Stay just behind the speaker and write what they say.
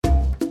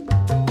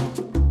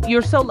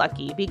You're so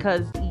lucky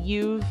because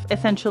you've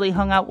essentially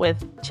hung out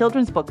with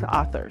children's book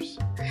authors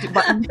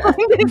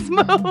during this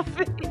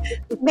movie.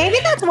 Maybe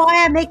that's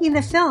why I'm making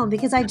the film,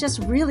 because I just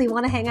really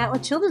want to hang out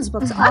with children's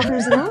books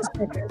authors and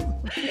illustrators.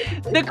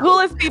 The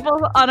coolest people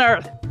on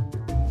earth.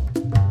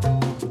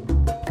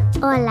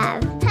 Hola.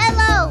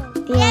 Hello.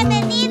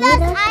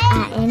 Bienvenidos a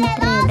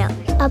Entre Dos,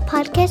 a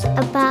podcast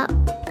about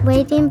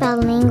raising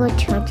bilingual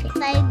children.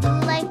 I do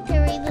like to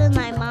read with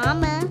my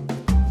mama.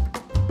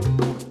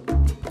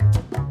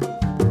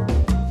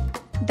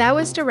 That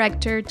was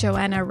director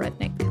Joanna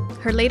Rudnick.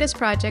 Her latest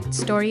project,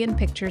 Story and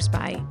Pictures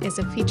By, is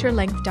a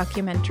feature-length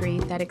documentary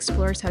that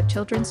explores how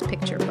children's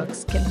picture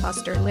books can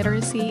foster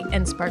literacy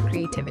and spark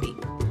creativity.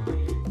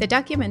 The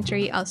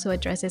documentary also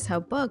addresses how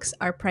books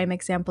are prime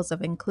examples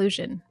of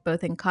inclusion,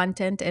 both in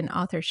content and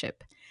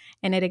authorship,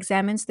 and it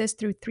examines this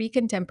through three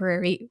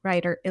contemporary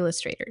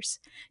writer-illustrators,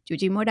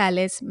 Yuji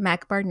Morales,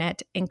 Mac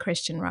Barnett, and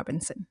Christian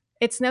Robinson.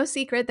 It's no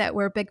secret that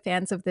we're big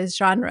fans of this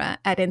genre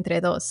at Entre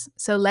Dos,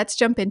 so let's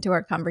jump into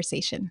our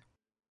conversation.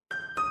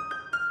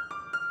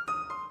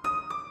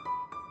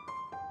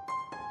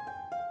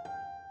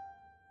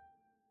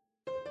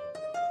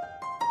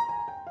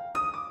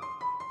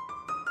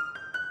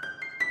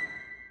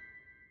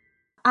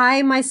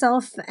 I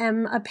myself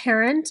am a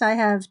parent. I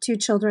have two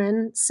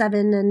children,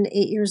 7 and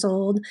 8 years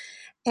old.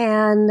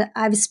 And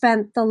I've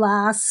spent the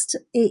last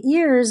 8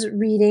 years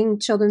reading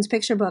children's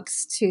picture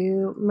books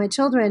to my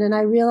children. And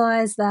I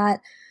realized that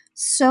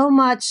so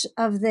much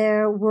of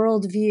their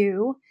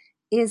worldview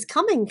is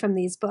coming from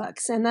these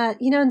books. And that,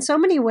 in so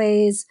many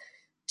ways,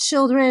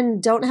 children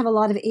don't have a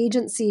lot of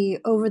agency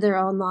over their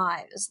own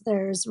lives.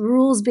 There's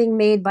rules being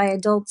made by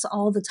adults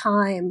all the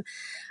time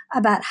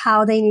about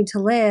how they need to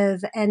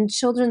live. And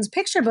children's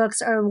picture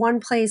books are one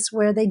place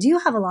where they do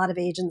have a lot of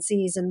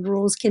agencies and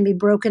rules can be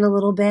broken a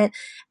little bit.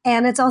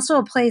 And it's also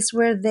a place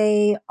where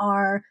they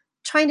are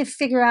trying to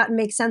figure out and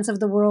make sense of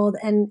the world.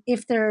 And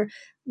if they're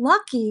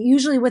lucky,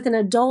 usually with an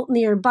adult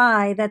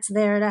nearby that's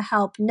there to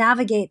help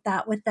navigate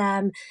that with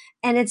them.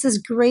 And it's this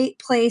great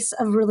place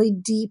of really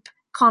deep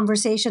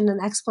conversation and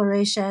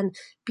exploration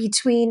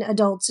between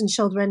adults and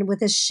children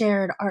with a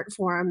shared art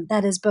form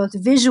that is both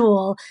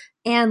visual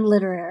and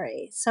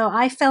literary. So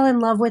I fell in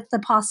love with the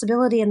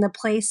possibility and the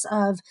place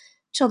of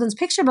children's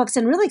picture books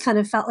and really kind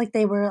of felt like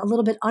they were a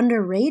little bit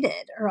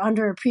underrated or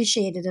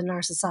underappreciated in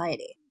our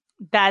society.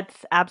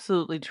 That's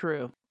absolutely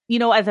true.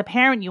 As a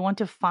parent, you want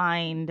to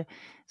find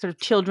sort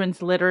of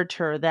children's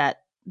literature that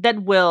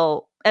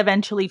will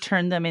eventually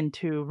turn them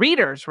into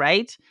readers,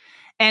 right?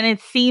 And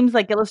it seems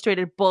like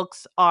illustrated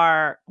books those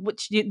are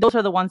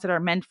the ones that are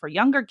meant for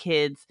younger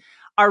kids,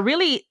 are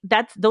really,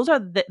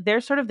 they're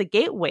sort of the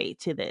gateway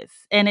to this.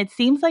 And it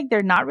seems like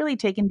they're not really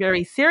taken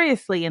very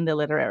seriously in the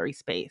literary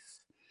space.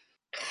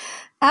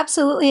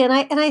 Absolutely. And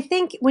I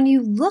think when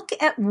you look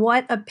at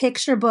what a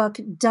picture book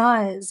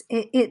does,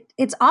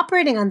 it's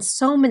operating on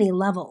so many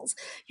levels.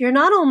 You're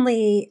not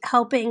only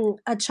helping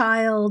a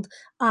child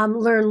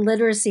learn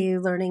literacy,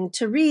 learning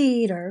to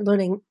read or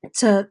learning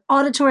to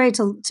auditory,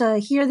 to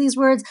hear these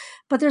words,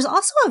 but there's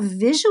also a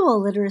visual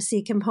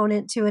literacy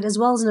component to it as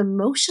well as an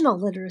emotional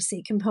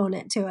literacy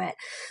component to it.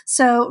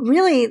 So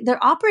really,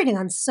 they're operating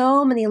on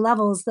so many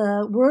levels.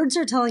 The words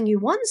are telling you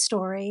one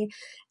story,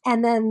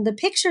 and then the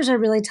pictures are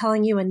really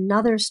telling you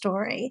another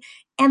story.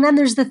 And then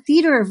there's the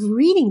theater of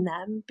reading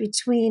them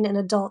between an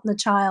adult and a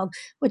child,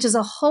 which is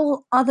a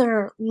whole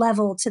other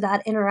level to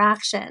that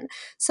interaction.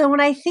 So when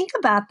I think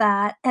about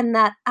that and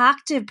that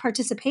active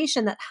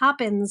participation that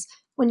happens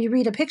when you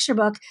read a picture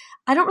book,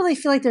 I don't really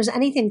feel like there's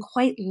anything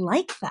quite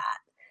like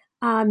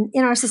that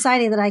in our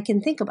society that I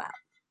can think about.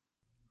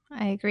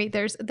 I agree.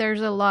 There's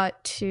a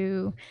lot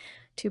to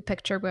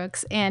picture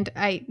books. And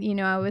I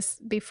was,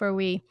 before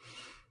we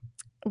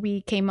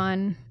came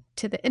on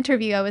to the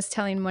interview, I was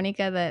telling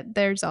Monica that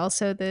there's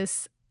also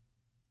this,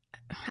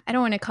 I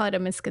don't want to call it a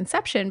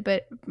misconception,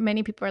 but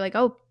many people are like,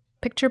 oh,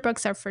 picture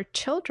books are for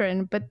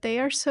children, but they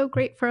are so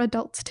great for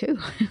adults too.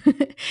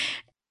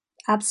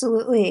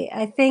 Absolutely.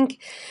 I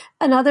think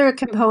another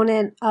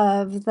component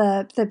of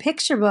the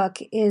picture book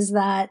is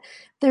that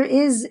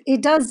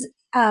it does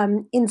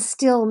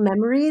instill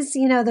memories.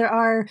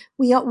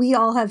 We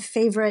all have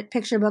favorite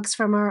picture books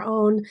from our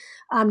own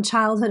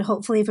childhood,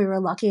 hopefully, if we were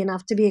lucky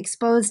enough to be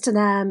exposed to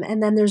them.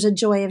 And then there's a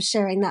joy of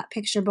sharing that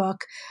picture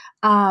book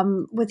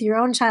with your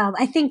own child.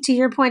 I think to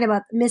your point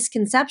about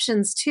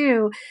misconceptions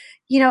too,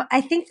 I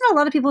think that a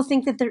lot of people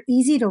think that they're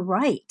easy to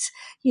write.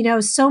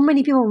 So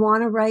many people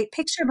want to write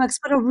picture books,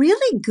 but a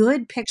really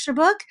good picture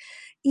book,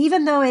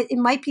 even though it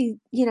might be,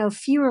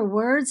 fewer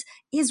words,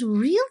 is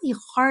really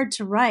hard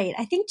to write.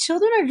 I think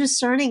children are a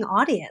discerning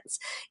audience.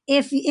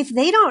 If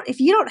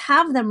you don't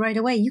have them right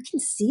away, you can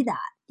see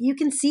that. You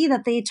can see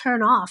that they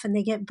turn off and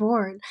they get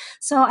bored.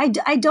 So I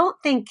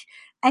think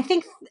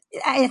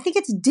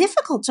it's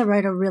difficult to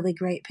write a really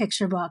great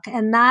picture book.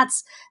 And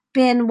that's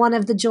been one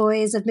of the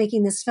joys of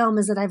making this film,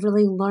 is that I've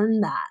really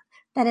learned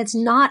that it's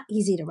not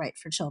easy to write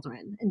for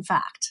children, in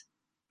fact.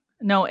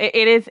 No,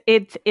 it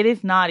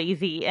is not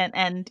easy.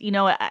 And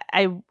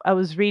I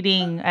was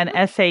reading an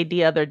essay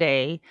the other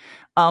day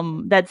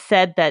that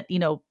said that,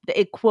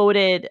 it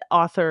quoted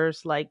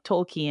authors like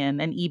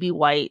Tolkien and E.B.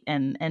 White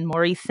and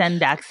Maurice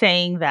Sendak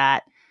saying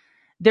that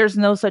there's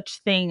no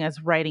such thing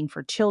as writing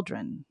for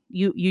children.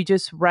 You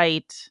just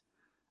write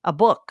a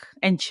book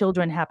and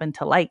children happen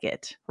to like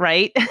it,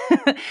 right?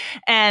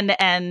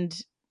 And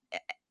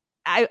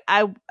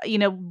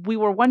we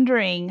were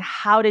wondering,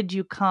 how did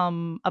you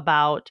come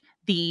about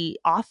the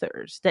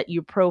authors that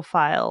you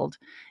profiled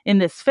in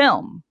this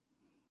film?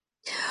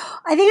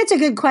 I think it's a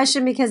good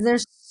question because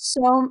there's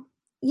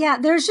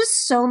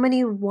just so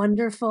many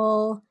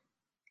wonderful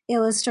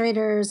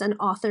illustrators and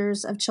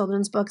authors of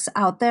children's books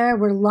out there.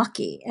 We're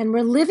lucky. And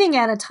we're living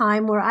at a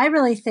time where I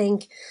really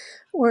think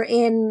we're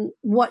in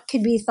what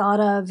could be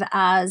thought of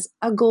as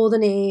a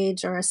golden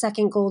age or a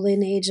second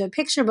golden age of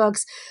picture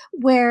books,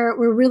 where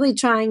we're really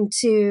trying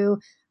to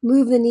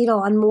move the needle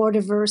on more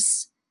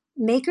diverse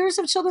makers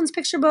of children's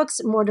picture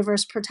books, more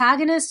diverse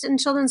protagonists in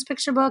children's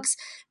picture books,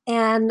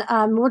 and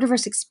more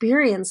diverse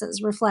experiences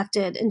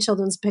reflected in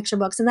children's picture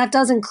books. And that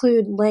does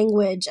include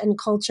language and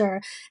culture.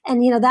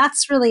 And,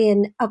 that's really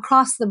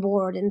across the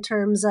board in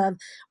terms of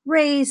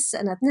race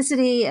and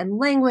ethnicity and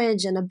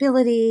language and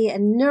ability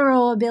and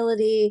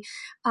neuroability,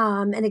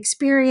 and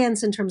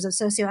experience in terms of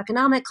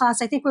socioeconomic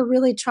class. I think we're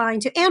really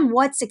trying to, and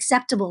what's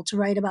acceptable to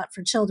write about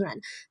for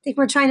children. I think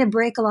we're trying to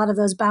break a lot of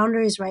those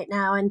boundaries right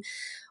now. And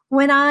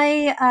when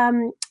I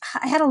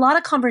had a lot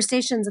of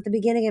conversations at the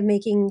beginning of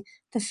making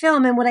the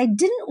film, and what I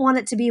didn't want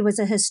it to be was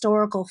a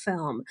historical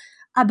film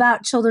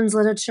about children's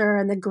literature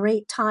and the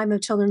great time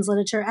of children's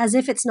literature as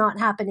if it's not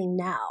happening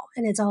now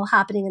and it's all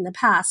happening in the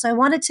past. So I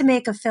wanted to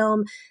make a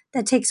film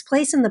that takes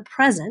place in the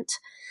present,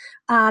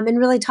 and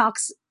really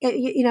talks,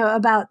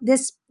 about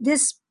this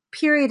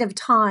period of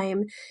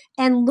time,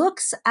 and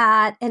looks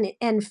at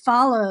and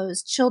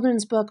follows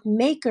children's book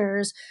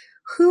makers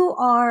who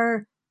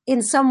are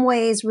in some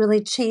ways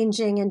really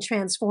changing and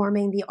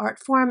transforming the art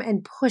form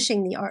and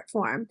pushing the art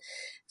form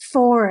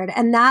forward.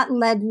 And that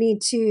led me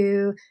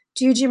to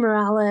Juji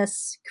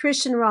Morales,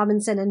 Christian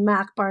Robinson, and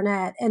Mac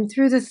Barnett. And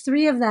through the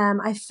three of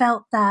them, I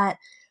felt that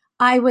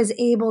I was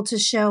able to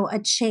show a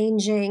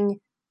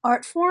changing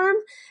art form,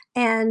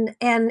 and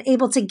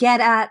able to get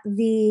at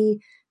the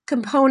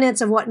components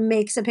of what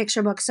makes a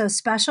picture book so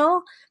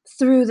special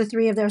through the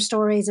three of their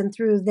stories and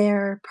through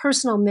their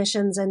personal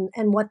missions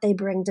and what they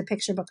bring to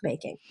picture book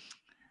making.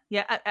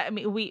 Yeah, I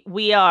mean,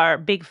 we are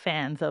big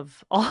fans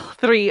of all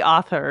three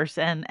authors,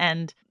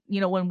 and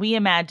when we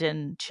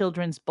imagine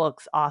children's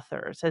books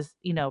authors as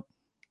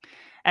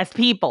as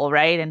people,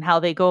 right, and how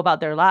they go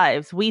about their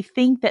lives, we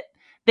think that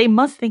they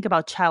must think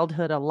about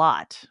childhood a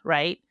lot,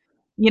 right?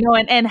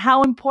 And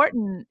how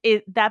important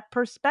that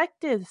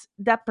perspective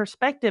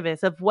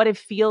is of what it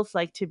feels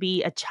like to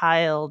be a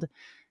child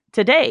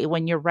today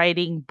when you're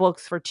writing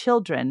books for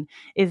children.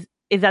 Is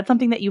that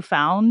something that you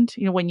found,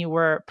 when you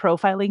were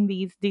profiling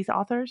these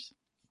authors?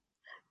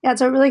 Yeah, it's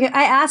a really good.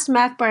 I asked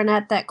Mac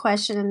Barnett that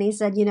question, and he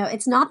said,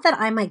 it's not that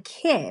I'm a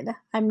kid.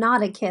 I'm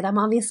not a kid. I'm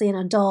obviously an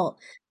adult,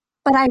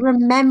 but I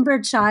remember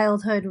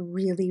childhood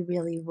really,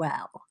 really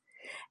well.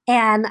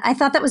 And I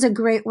thought that was a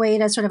great way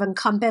to sort of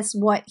encompass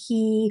what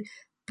he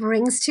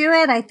brings to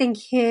it. I think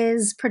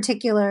his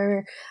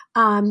particular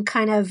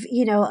kind of,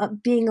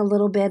 being a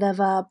little bit of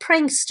a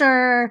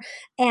prankster,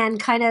 and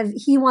kind of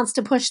he wants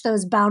to push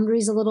those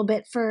boundaries a little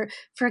bit for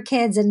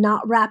kids and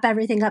not wrap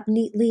everything up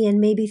neatly, and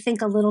maybe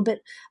think a little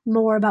bit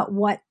more about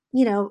what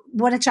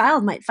a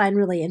child might find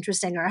really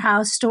interesting, or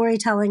how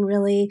storytelling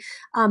really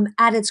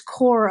at its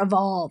core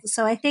evolves.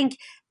 So I think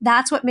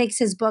that's what makes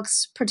his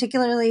books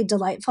particularly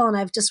delightful. And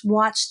I've just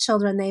watched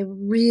children, they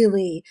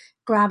really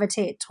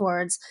gravitate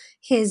towards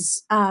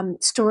his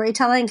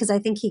storytelling, because I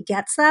think he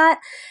gets that.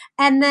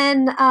 And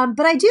then,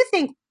 but I do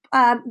think,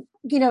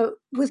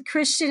 with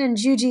Christian and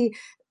Juji,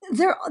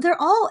 they're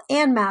all,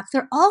 and Mac,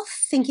 they're all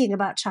thinking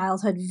about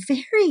childhood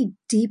very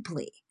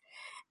deeply.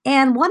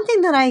 And one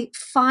thing that I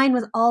find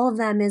with all of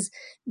them is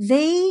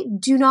they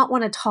do not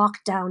want to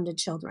talk down to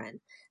children.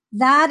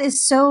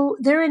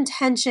 Their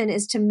intention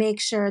is to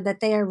make sure that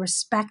they are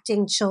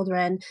respecting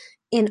children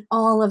in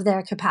all of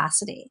their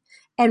capacity,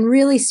 and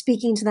really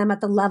speaking to them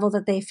at the level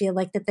that they feel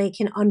like that they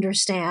can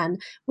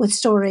understand, with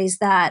stories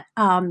that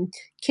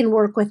can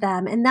work with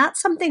them. And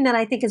that's something that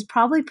I think is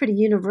probably pretty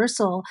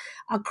universal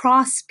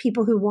across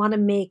people who want to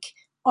make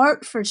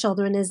art for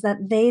children, is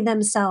that they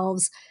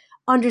themselves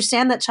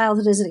understand that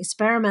childhood is an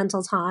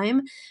experimental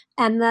time,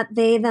 and that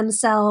they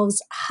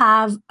themselves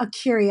have a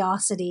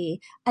curiosity,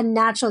 a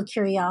natural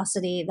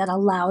curiosity that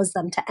allows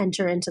them to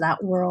enter into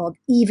that world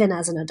even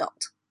as an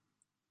adult,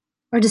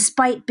 or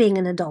despite being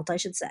an adult, I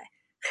should say.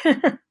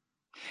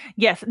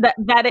 Yes,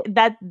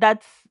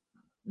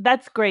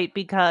 that's great,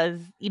 because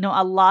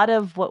a lot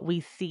of what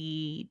we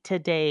see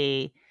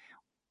today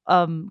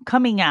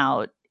coming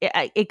out,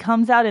 it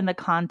comes out in the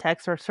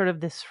context, or sort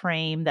of this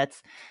frame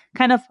that's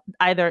kind of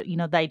either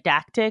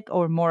didactic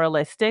or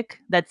moralistic.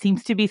 That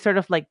seems to be sort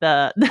of like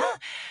the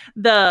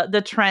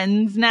the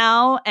trends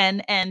now,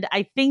 and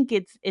I think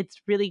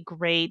it's really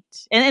great,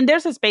 and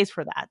there's a space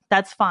for that.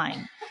 That's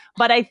fine.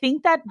 But I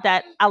think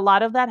that a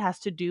lot of that has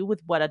to do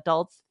with what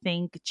adults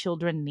think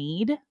children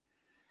need.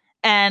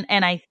 And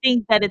I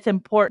think that it's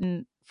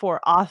important for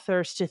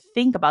authors to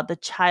think about the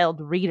child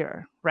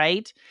reader,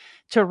 right?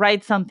 To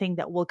write something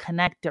that will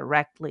connect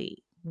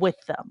directly with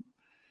them.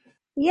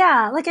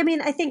 Yeah, like, I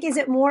mean, I think, is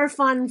it more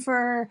fun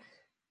for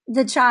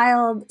the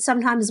child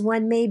sometimes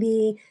when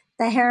maybe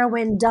the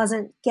heroine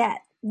doesn't get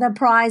the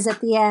prize at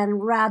the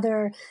end,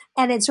 rather,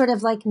 and it's sort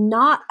of like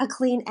not a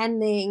clean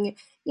ending,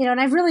 and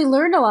I've really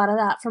learned a lot of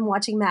that from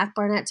watching Mac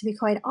Barnett, to be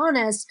quite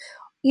honest,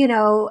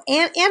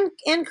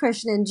 and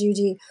Christian and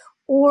Juji,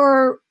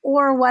 or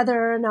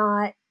whether or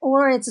not,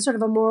 or it's a sort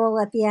of a moral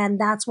at the end,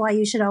 that's why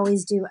you should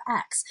always do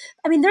X.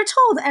 I mean, they're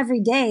told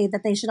every day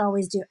that they should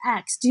always do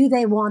X. Do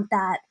they want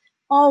that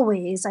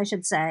always, I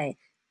should say,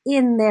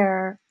 in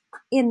their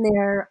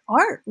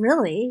art,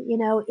 really,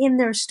 in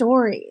their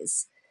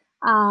stories?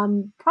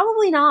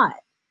 Probably not.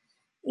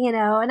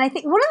 And I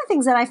think one of the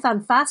things that I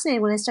found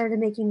fascinating when I started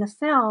making the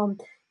film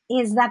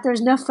is that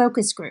there's no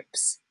focus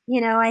groups.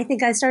 I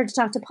think I started to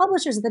talk to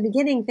publishers at the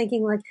beginning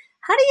thinking, like,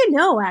 how do you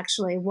know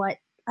actually what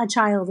a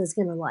child is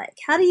going to like?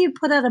 How do you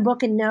put out a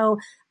book and know,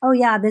 oh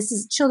yeah,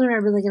 children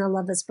are really going to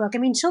love this book? I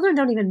mean, children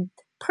don't even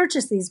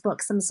purchase these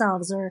books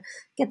themselves, or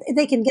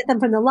they can get them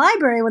from the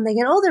library when they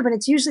get older, but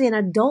it's usually an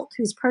adult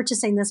who's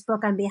purchasing this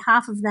book on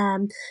behalf of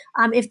them,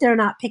 if they're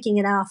not picking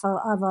it off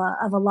of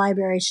a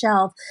library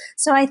shelf.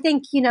 So I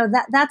think,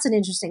 that's an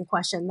interesting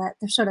question that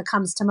sort of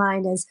comes to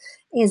mind,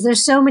 is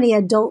there's so many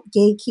adult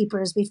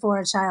gatekeepers before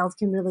a child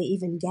can really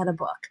even get a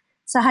book.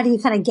 So how do you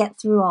kind of get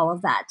through all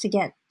of that to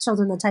get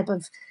children the type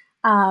of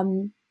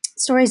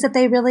stories that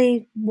they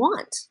really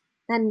want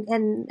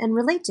and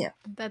relate to?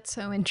 That's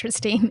so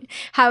interesting.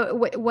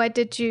 What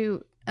did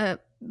you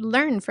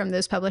learn from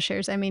those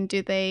publishers? I mean,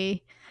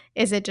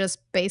 is it just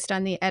based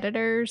on the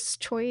editor's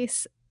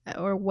choice,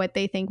 or what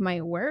they think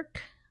might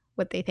work,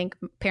 what they think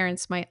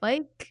parents might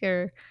like,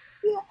 or?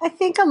 Yeah, I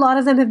think a lot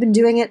of them have been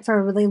doing it for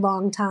a really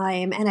long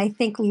time. And I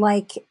think,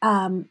 like,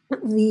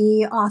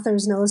 the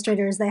authors and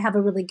illustrators, they have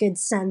a really good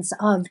sense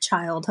of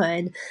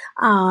childhood.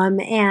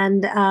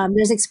 And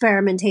there's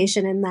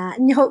experimentation in that.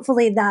 And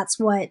hopefully that's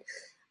what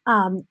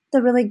the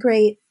really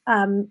great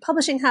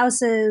publishing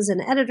houses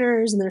and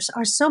editors, and there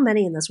are so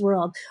many in this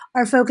world,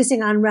 are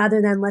focusing on, rather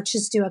than let's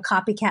just do a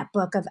copycat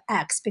book of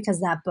X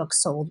because that book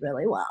sold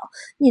really well.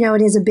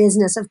 It is a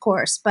business, of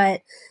course,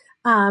 but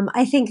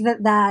I think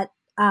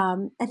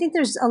I think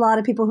there's a lot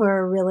of people who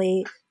are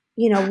really,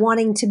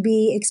 wanting to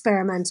be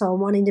experimental,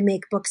 wanting to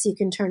make books you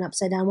can turn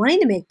upside down, wanting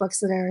to make books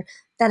that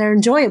are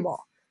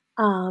enjoyable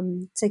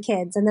to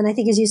kids. And then I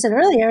think, as you said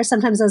earlier,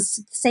 sometimes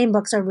those same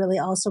books are really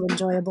also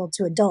enjoyable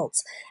to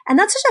adults. And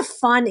that's such a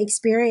fun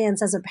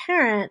experience as a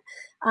parent.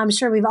 I'm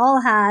sure we've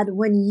all had,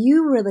 when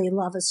you really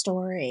love a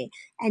story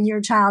and your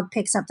child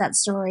picks up that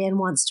story and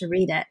wants to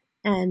read it.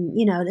 And,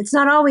 it's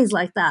not always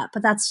like that,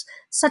 but that's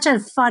such a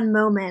fun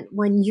moment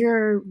when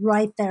you're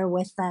right there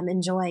with them,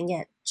 enjoying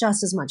it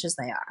just as much as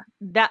they are.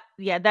 That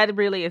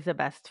really is the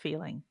best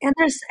feeling. And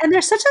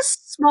there's such a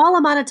small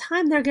amount of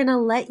time they're going to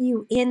let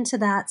you into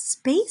that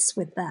space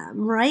with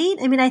them, right?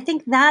 I mean, I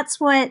think that's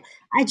what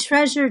I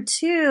treasure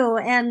too.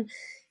 And,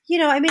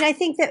 I mean, I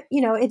think that,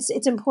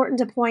 it's important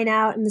to point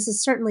out, and this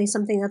is certainly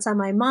something that's on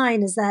my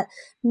mind, is that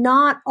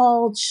not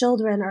all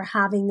children are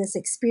having this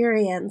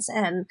experience.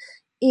 And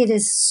it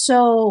is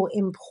so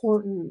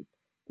important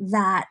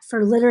that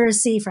for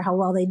literacy, for how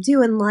well they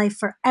do in life,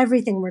 for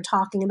everything we're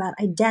talking about,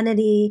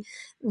 identity,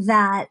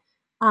 that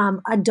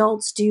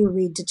adults do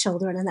read to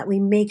children, and that we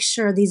make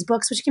sure these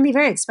books, which can be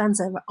very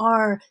expensive,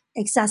 are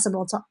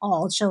accessible to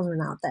all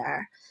children out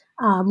there,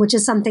 which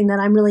is something that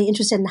I'm really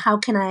interested in. How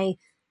can I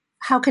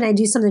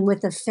do something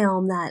with the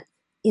film that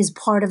is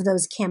part of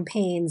those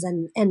campaigns,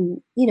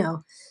 and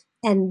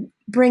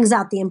brings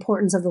out the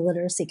importance of the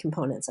literacy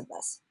components of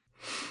this?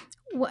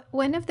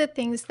 One of the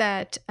things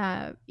that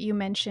you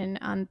mentioned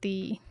on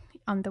the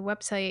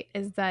website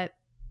is that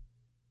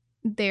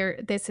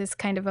this is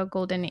kind of a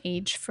golden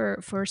age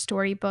for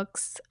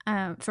storybooks,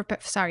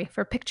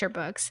 for picture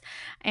books,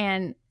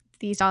 and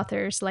these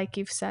authors, like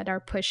you've said, are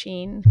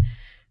pushing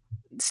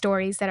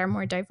stories that are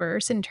more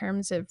diverse in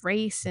terms of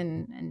race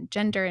and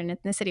gender and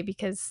ethnicity,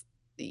 because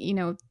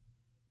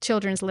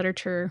children's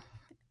literature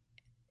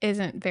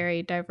isn't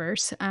very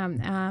diverse.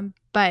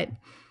 But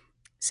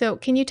so,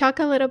 can you talk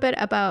a little bit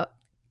about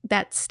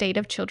that state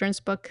of children's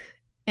book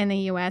in the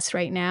U.S.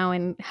 right now,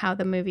 and how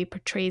the movie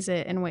portrays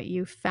it, and what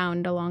you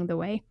found along the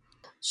way?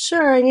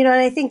 Sure, and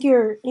I think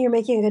you're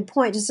making a good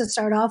point. Just to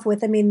start off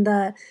with, I mean,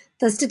 the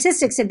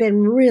statistics have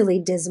been really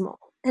dismal,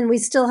 and we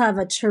still have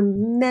a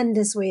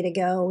tremendous way to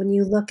go when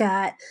you look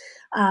at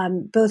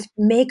both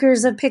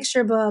makers of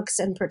picture books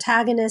and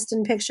protagonists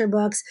in picture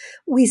books.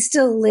 We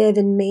still live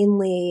in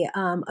mainly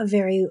a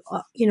very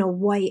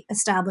white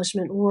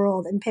establishment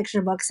world in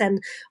picture books, and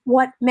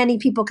what many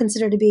people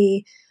consider to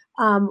be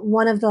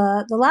one of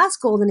the last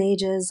golden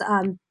ages,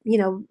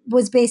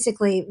 was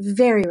basically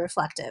very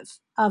reflective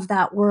of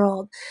that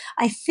world.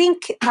 I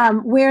think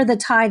where the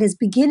tide is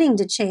beginning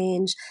to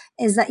change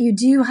is that you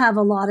do have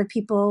a lot of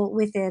people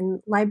within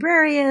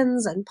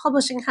librarians and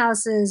publishing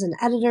houses and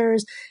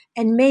editors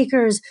and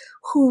makers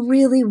who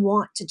really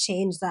want to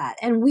change that.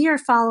 And we are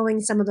following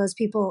some of those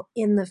people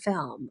in the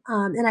film.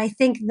 And I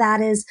think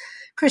that is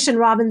Christian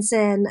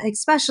Robinson,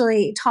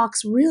 especially,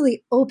 talks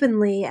really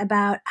openly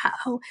about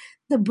how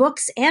the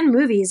books and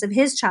movies of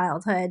his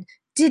childhood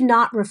did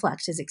not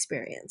reflect his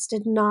experience,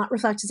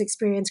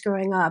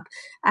 growing up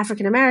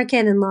African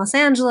American in Los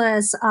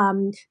Angeles,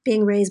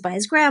 being raised by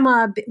his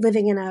grandma,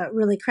 living in a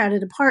really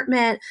crowded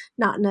apartment,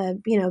 not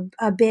in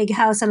a big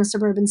house on a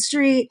suburban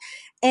street,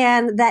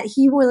 and that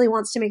he really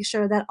wants to make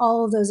sure that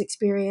all of those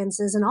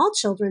experiences and all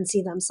children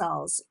see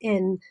themselves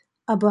in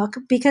a book.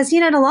 Because,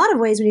 in a lot of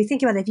ways, when you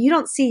think about it, if you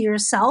don't see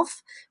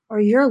yourself or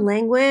your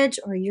language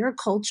or your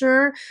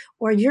culture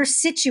or your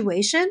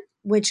situation,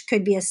 which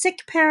could be a sick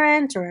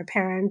parent or a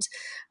parent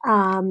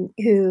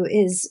who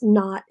is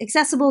not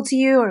accessible to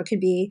you, or it could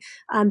be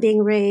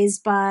being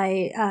raised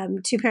by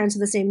two parents of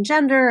the same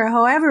gender, or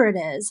however it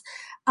is,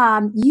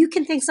 you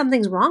can think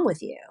something's wrong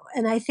with you.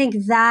 And I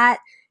think that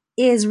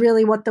is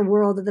really what the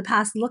world of the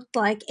past looked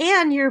like.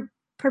 And you're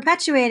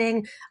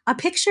perpetuating a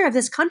picture of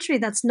this country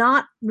that's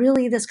not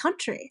really this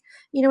country.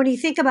 When you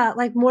think about,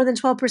 like, more than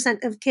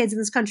 12% of kids in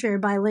this country are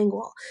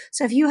bilingual.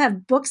 So if you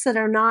have books that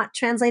are not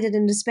translated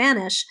into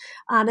Spanish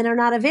and are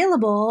not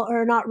available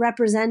or not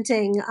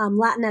representing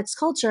Latinx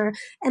culture,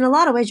 in a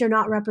lot of ways, you're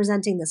not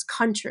representing this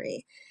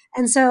country.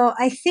 And so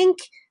I think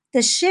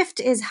the shift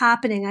is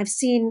happening. I've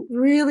seen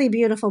really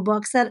beautiful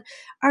books that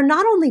are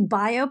not only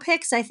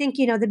biopics. I think,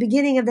 the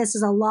beginning of this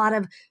is a lot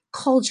of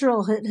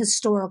cultural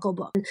historical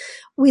book.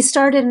 We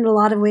started in a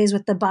lot of ways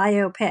with the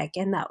biopic,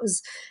 and that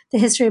was the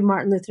history of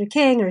Martin Luther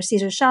King or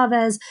Cesar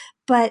Chavez.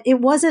 But it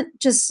wasn't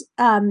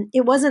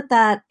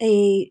that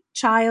a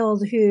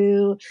child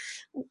who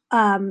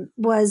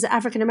was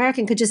African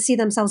American could just see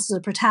themselves as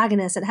a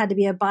protagonist. It had to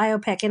be a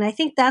biopic. And I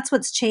think that's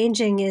what's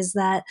changing, is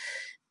that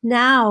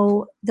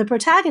now the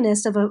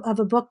protagonist of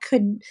a book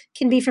can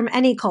be from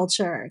any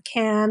culture,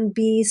 can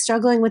be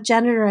struggling with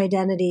gender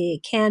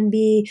identity, can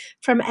be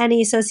from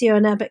any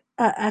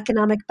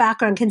socioeconomic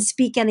background, can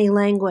speak any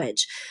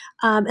language.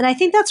 And I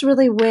think that's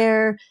really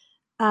where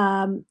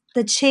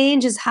the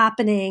change is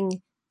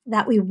happening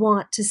that we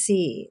want to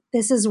see.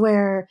 This is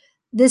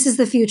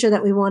the future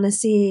that we want to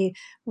see,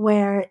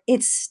 where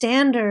it's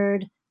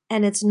standard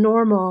and it's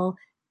normal,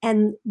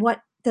 and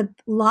what the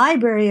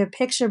library of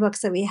picture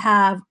books that we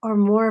have are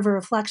more of a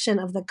reflection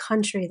of the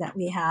country that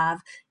we have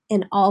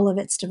in all of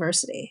its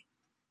diversity.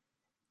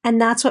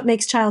 And that's what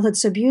makes childhood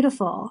so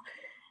beautiful.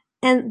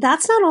 And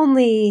that's not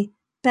only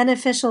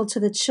beneficial to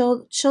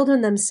the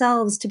children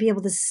themselves to be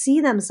able to see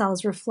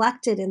themselves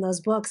reflected in those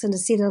books and to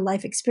see their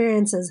life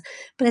experiences,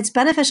 but it's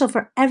beneficial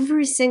for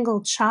every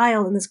single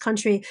child in this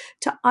country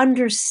to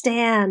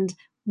understand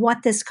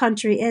what this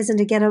country is and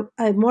to get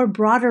a more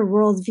broader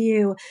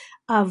worldview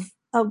of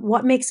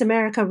what makes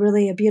America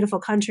really a beautiful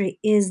country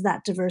is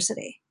that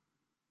diversity.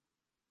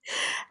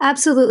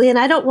 Absolutely. And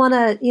I don't want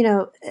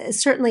to,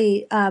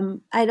 certainly,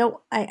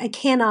 I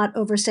cannot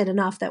overstate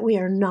enough that we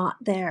are not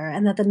there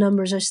and that the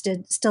numbers are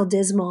still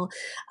dismal.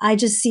 I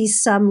just see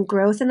some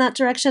growth in that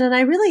direction. And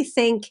I really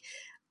think,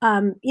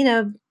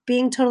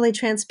 being totally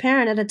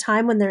transparent at a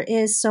time when there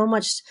is so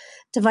much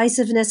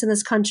divisiveness in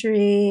this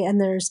country,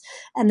 and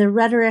the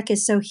rhetoric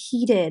is so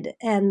heated,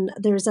 and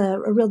there's a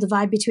real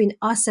divide between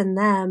us and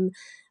them,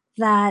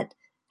 that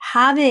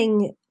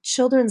having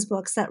children's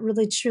books that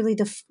really truly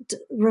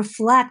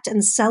reflect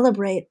and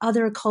celebrate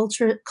other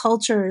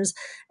cultures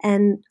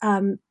and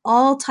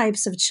all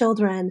types of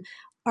children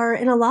are,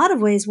 in a lot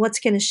of ways, what's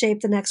going to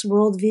shape the next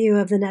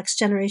worldview of the next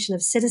generation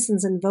of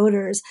citizens and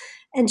voters,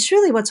 and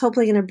truly what's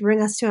hopefully going to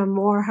bring us to a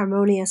more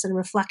harmonious and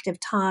reflective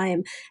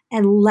time,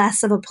 and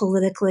less of a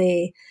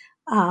politically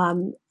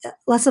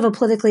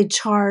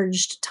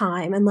charged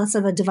time, and less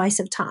of a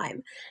divisive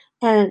time.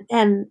 And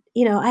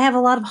I have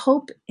a lot of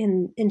hope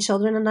in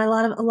children, and a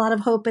lot of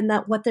hope in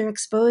that what they're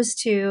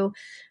exposed to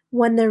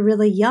when they're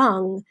really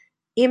young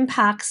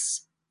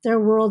impacts their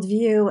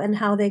worldview and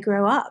how they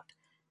grow up.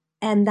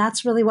 And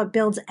that's really what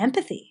builds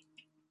empathy.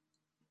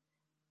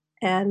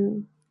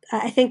 And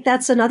I think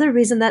that's another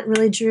reason that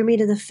really drew me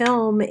to the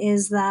film,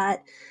 is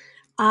that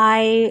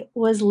I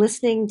was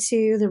listening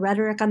to the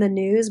rhetoric on the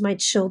news. My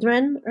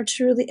children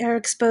are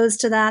exposed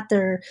to that.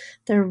 They're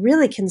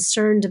really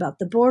concerned about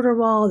the border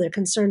wall. They're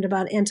concerned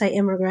about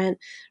anti-immigrant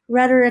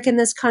rhetoric in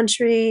this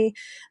country.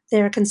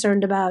 They're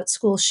concerned about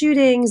school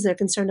shootings. They're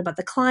concerned about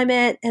the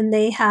climate, and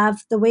they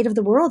have the weight of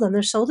the world on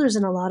their shoulders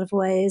in a lot of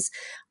ways,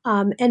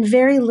 and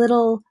very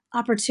little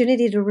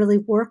opportunity to really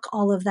work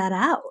all of that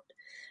out.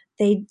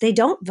 They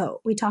don't vote.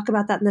 We talk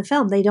about that in the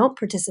film. They don't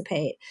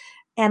participate.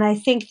 And I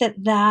think that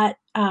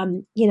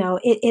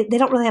they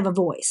don't really have a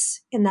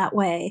voice in that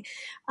way.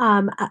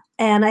 And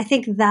I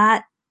think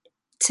that,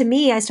 to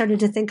me, I started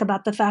to think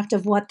about the fact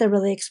of what they're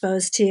really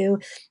exposed to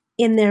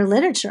in their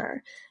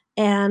literature,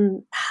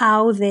 and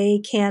how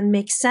they can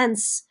make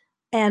sense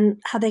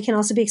and how they can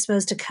also be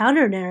exposed to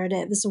counter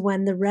narratives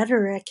when the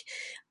rhetoric,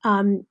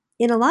 in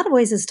a lot of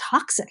ways, is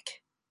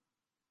toxic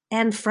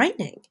and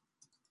frightening.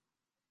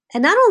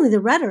 And not only the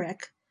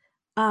rhetoric,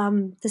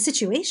 the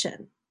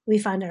situation we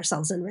find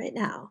ourselves in right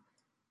now,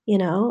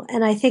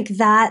 and I think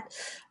that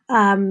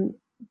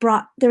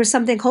there was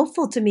something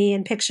hopeful to me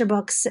in picture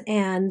books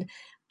and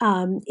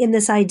in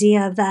this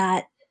idea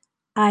that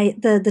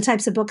the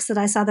types of books that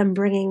I saw them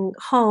bringing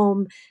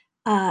home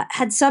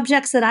had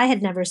subjects that I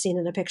had never seen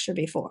in a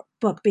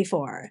book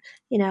before.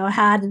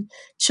 Had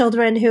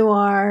children who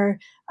are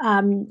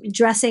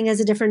dressing as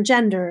a different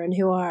gender and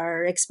who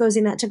are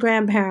exposing that to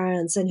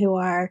grandparents and who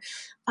are,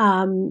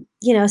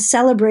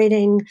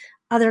 celebrating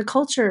other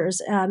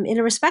cultures in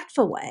a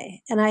respectful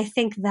way. And I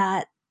think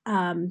that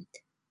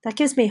that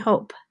gives me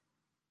hope.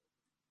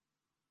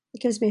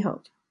 It gives me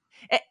hope.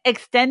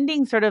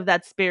 Extending sort of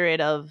that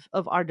spirit of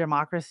our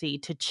democracy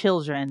to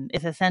children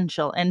is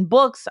essential, and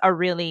books are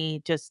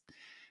really just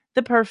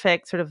the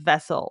perfect sort of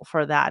vessel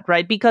for that,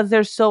 right? Because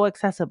they're so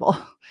accessible.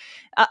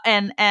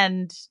 And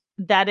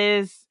that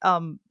is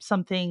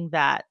something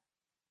that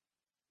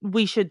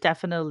we should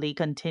definitely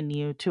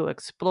continue to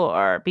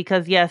explore,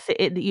 because yes,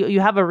 you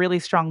have a really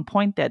strong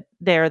point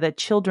that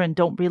children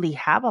don't really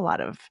have a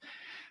lot of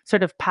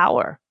sort of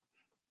power,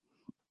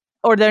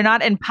 or they're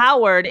not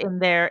empowered in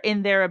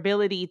their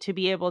ability to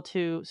be able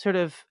to sort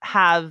of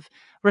have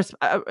res-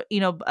 uh, you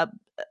know uh,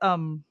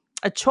 um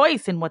a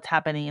choice in what's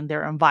happening in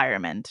their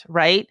environment,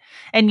 right?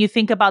 And you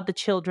think about the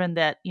children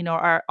that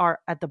are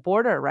at the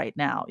border right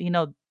now.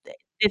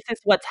 This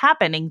is what's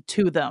happening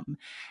to them.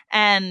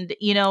 And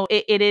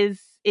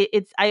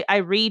I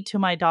read to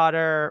my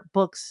daughter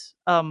books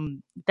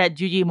that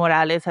Gigi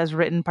Morales has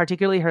written,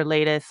 particularly her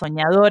latest,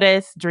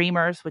 Soñadores,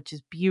 Dreamers, which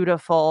is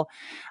beautiful.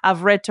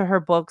 I've read to her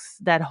books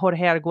that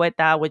Jorge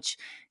Argueta, which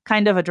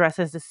kind of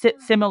addresses the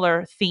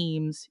similar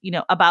themes,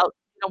 about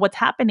what's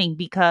happening,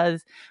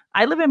 because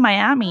I live in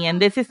Miami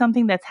and this is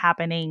something that's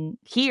happening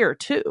here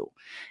too.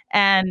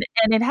 And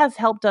it has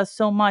helped us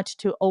so much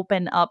to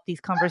open up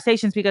these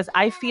conversations, because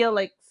I feel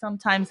like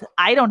sometimes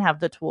I don't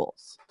have the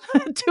tools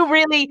to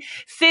really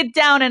sit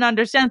down and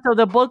understand. So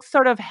the books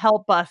sort of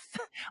help us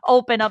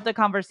open up the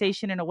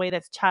conversation in a way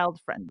that's child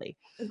friendly.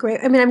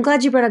 Great. I mean, I'm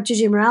glad you brought up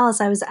Gigi Morales.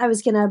 I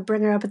was going to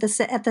bring her up at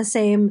the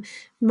same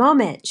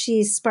moment.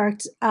 She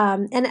sparked,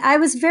 and I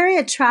was very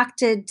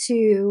attracted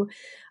to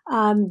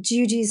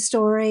Gigi's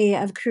story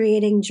of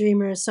creating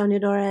Dreamers,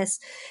 Soñadores,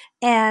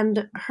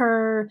 and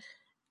her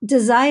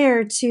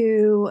desire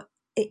to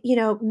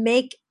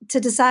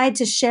decide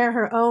to share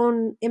her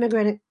own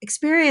immigrant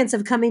experience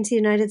of coming to the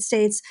United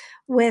States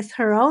with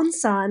her own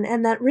son,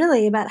 and that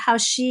really about how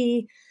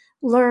she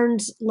learned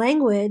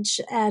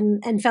language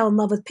and fell in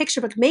love with picture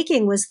book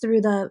making was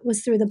through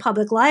the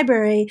public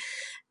library.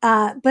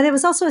 But it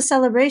was also a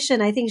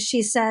celebration. I think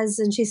she says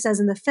in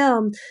the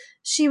film,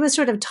 she was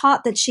sort of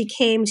taught that she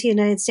came to the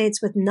United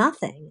States with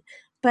nothing.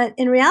 But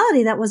in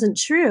reality, that wasn't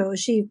true.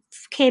 She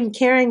came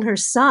carrying her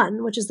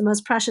son, which is the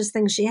most precious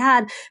thing she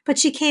had, but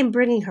she came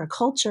bringing her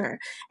culture.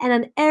 And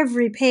on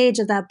every page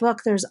of that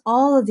book, there's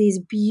all of these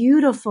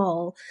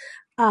beautiful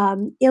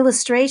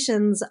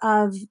illustrations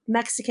of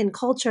Mexican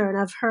culture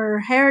and of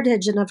her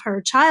heritage and of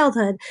her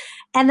childhood.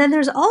 And then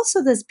there's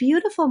also this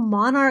beautiful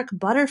monarch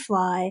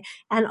butterfly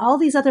and all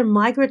these other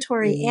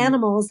migratory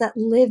animals that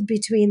live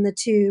between the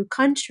two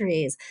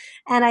countries.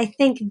 And I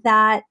think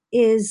that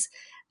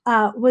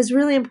was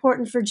really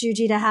important for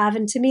Juji to have.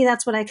 And to me,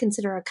 that's what I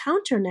consider a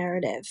counter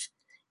narrative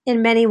in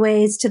many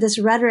ways to this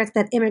rhetoric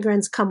that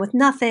immigrants come with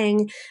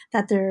nothing,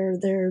 that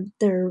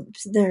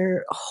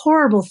they're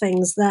horrible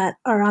things that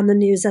are on the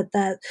news,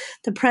 that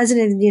the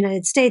president of the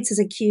United States has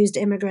accused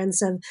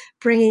immigrants of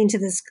bringing to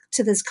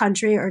this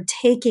country or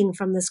taking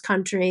from this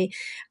country.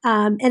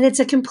 And it's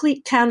a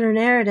complete counter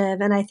narrative.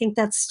 And I think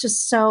that's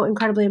just so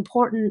incredibly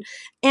important.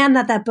 And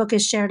that book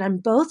is shared on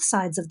both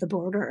sides of the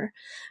border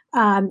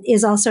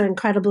is also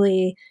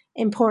incredibly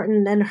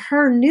important. And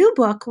her new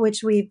book,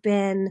 which we've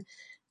been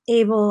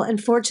able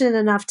and fortunate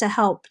enough to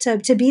help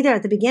to be there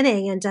at the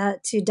beginning and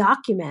to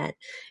document,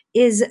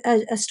 is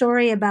a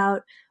story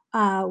about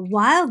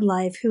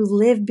wildlife who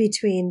live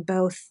between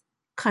both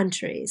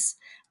countries.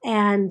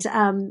 And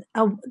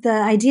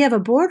the idea of a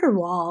border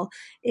wall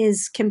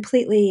is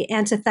completely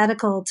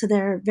antithetical to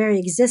their very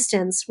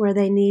existence, where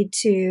they need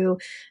to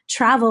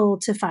travel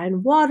to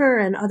find water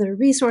and other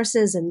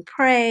resources and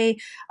prey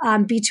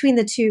between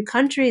the two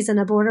countries. And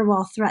a border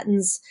wall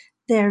threatens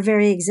their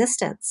very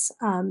existence,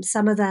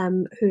 some of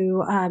them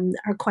who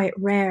are quite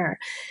rare.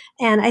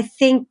 And I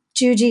think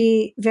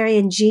Juji very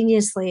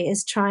ingeniously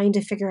is trying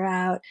to figure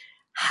out,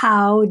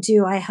 how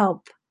do I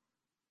help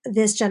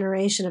this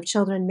generation of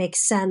children make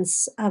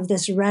sense of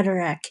this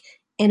rhetoric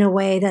in a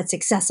way that's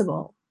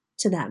accessible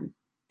to them?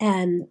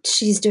 And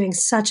she's doing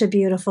such a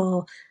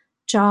beautiful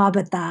job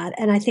at that.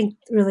 And I think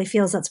really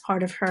feels that's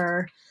part of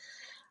her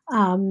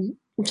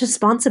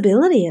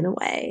responsibility in a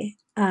way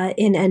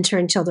in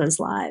entering children's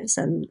lives.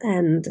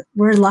 And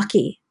we're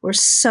lucky. We're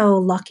so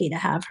lucky to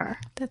have her.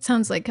 That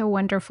sounds like a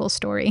wonderful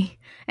story.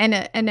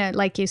 And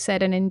like you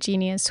said, an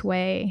ingenious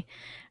way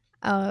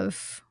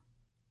of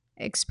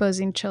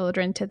exposing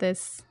children to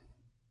this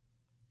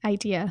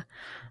idea.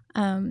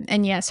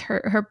 And yes,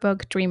 her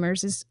book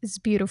Dreamers is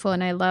beautiful,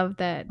 and I love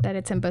that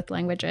it's in both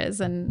languages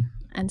and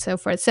so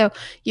forth. So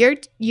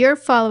you're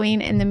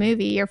following in the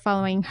movie, you're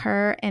following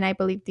her and I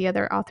believe the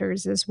other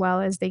authors as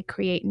well as they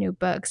create new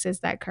books.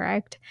 Is that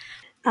correct?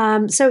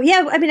 So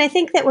yeah, I mean, I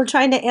think that we're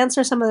trying to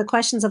answer some of the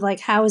questions of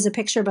like, how is a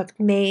picture book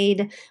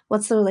made?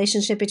 What's the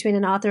relationship between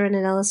an author and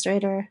an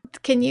illustrator?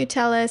 Can you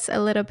tell us a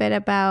little bit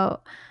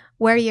about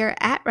where you're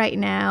at right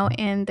now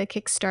in the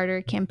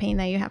Kickstarter campaign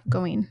that you have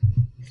going?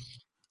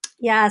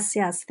 Yes.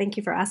 Thank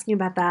you for asking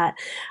about that.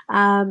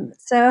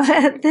 So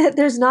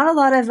there's not a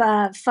lot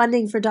of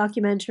funding for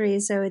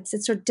documentaries, so it's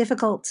sort of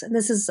difficult. And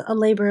this is a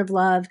labor of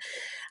love.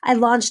 I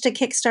launched a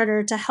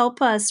Kickstarter to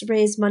help us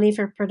raise money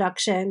for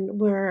production.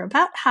 We're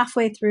about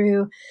halfway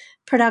through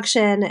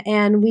production,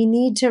 and we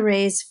need to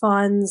raise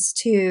funds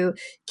to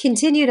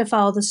continue to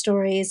follow the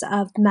stories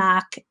of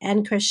Mac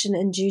and Christian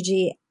and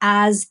Juji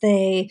as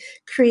they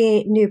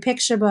create new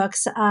picture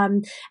books,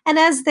 and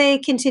as they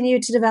continue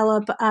to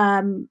develop,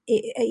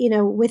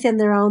 within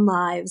their own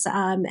lives,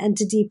 and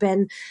to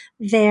deepen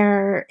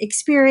their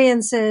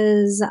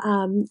experiences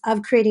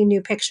of creating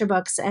new picture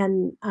books.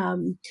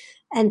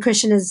 And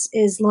Christian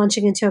is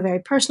launching into a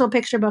very personal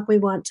picture book we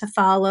want to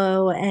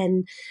follow.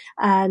 And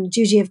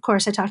Juji, of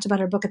course, I talked about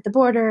her book At the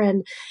Border.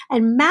 And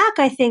Mac,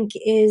 I think,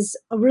 is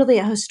really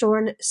a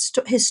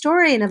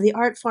historian of the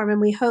art form.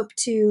 And we hope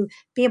to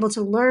be able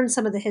to learn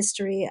some of the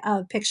history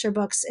of picture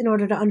books in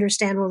order to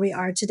understand where we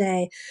are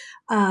today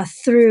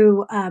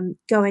through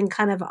going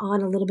kind of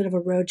on a little bit of a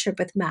road trip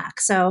with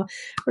Mac. So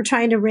we're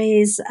trying to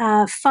raise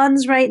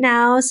funds right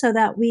now so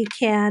that we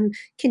can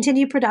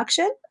continue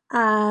production.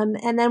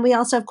 And then we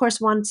also, of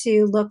course, want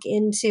to look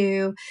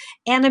into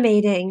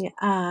animating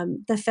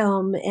the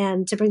film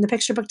and to bring the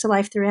picture book to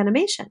life through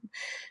animation.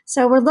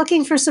 So we're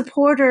looking for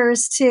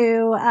supporters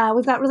to,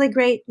 we've got really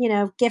great,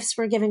 gifts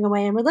we're giving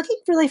away. And we're looking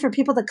really for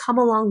people to come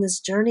along this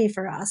journey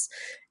for us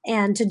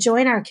and to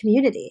join our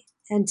community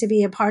and to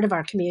be a part of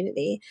our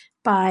community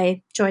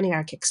by joining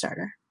our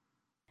Kickstarter.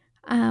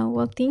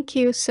 Well, thank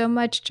you so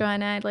much,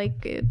 Joanna.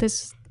 It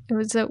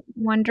was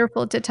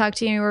wonderful to talk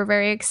to you. We're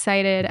very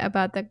excited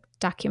about the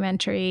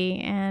documentary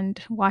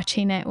and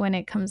watching it when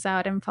it comes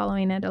out and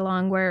following it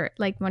along. We're,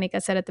 like Monica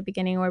said at the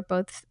beginning, we're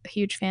both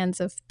huge fans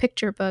of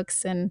picture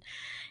books, and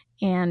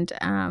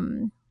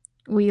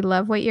we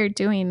love what you're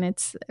doing.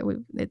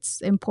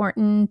 It's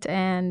important,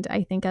 and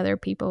I think other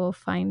people will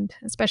find,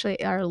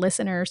 especially our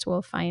listeners,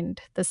 will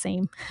find the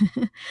same.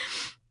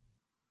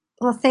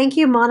 Well, thank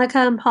you, Monica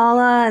and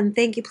Paula, and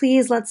thank you.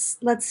 Please, let's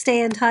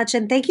stay in touch,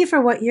 and thank you for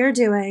what you're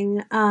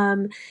doing,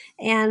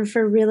 and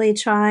for really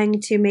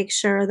trying to make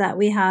sure that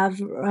we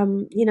have,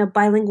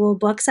 bilingual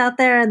books out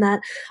there, and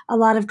that a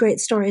lot of great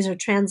stories are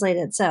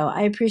translated. So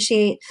I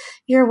appreciate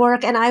your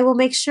work, and I will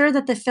make sure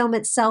that the film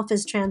itself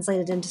is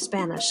translated into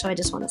Spanish. So I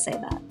just want to say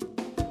that.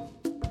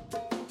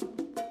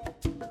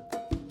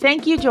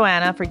 Thank you,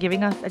 Joanna, for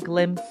giving us a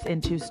glimpse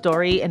into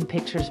Story and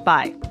Pictures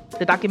By.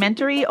 The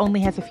documentary only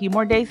has a few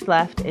more days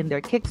left in their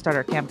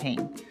Kickstarter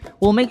campaign.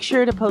 We'll make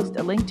sure to post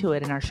a link to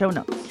it in our show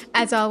notes.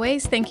 As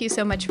always, thank you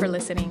so much for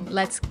listening.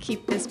 Let's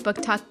keep this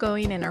book talk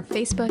going in our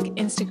Facebook,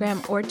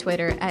 Instagram, or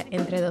Twitter at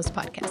Entre Dos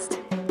Podcast.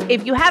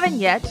 If you haven't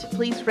yet,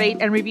 please rate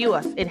and review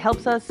us. It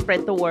helps us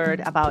spread the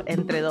word about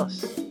Entre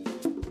Dos.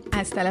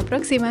 Hasta la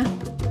próxima.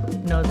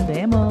 Nos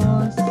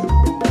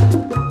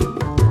vemos.